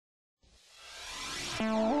It's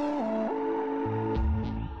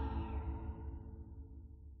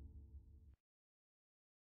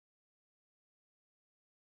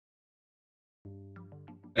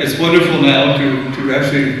wonderful now to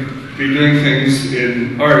actually be doing things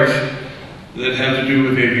in art that have to do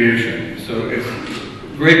with aviation. So it's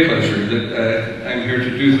a great pleasure that I'm here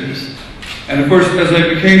to do this. And of course, as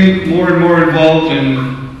I became more and more involved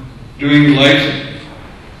in doing light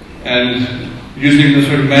and using the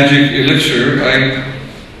sort of magic elixir, I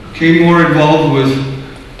became more involved with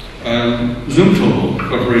Zoom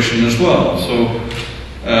Corporation as well. So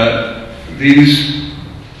these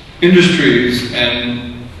industries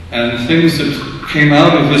and things that came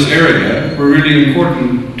out of this area were really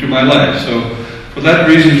important to my life. So for that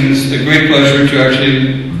reason, it's a great pleasure to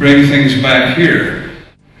actually bring things back here.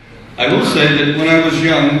 I will say that when I was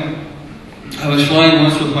young, I was flying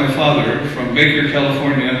once with my father from Baker,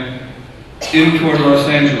 California, in toward Los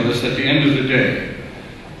Angeles at the end of the day.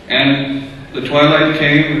 And the twilight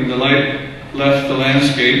came and the light left the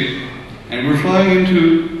landscape, and we're flying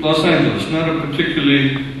into Los Angeles, not a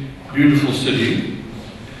particularly beautiful city.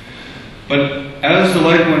 But as the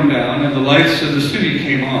light went down and the lights of the city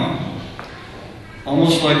came on,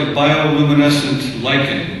 almost like a bioluminescent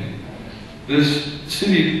lichen, this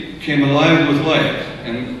city came alive with light.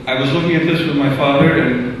 And I was looking at this with my father,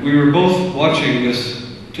 and we were both watching this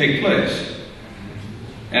take place.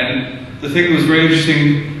 And the thing was very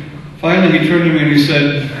interesting. Finally, he turned to me and he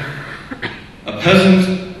said, "A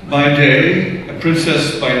peasant by day, a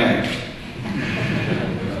princess by night."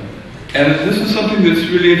 And this is something that's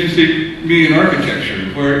really interesting me in architecture,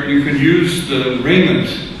 where you can use the raiment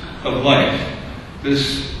of light,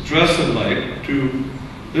 this dress of light, to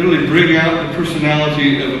literally bring out the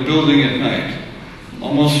personality of a building at night,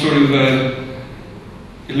 almost sort of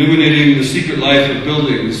illuminating the secret life of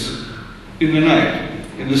buildings in the night.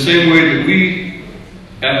 In the same way that we,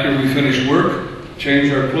 after we finish work,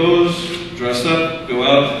 change our clothes, dress up, go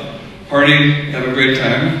out, party, have a great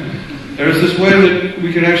time, there's this way that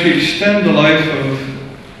we can actually extend the life of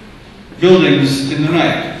buildings in the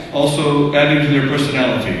night, also adding to their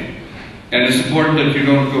personality. And it's important that you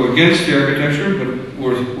don't go against the architecture, but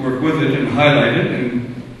work with it and highlight it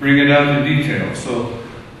and bring it out in detail. So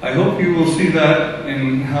I hope you will see that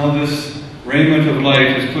in how this raiment of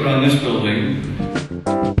light is put on this building.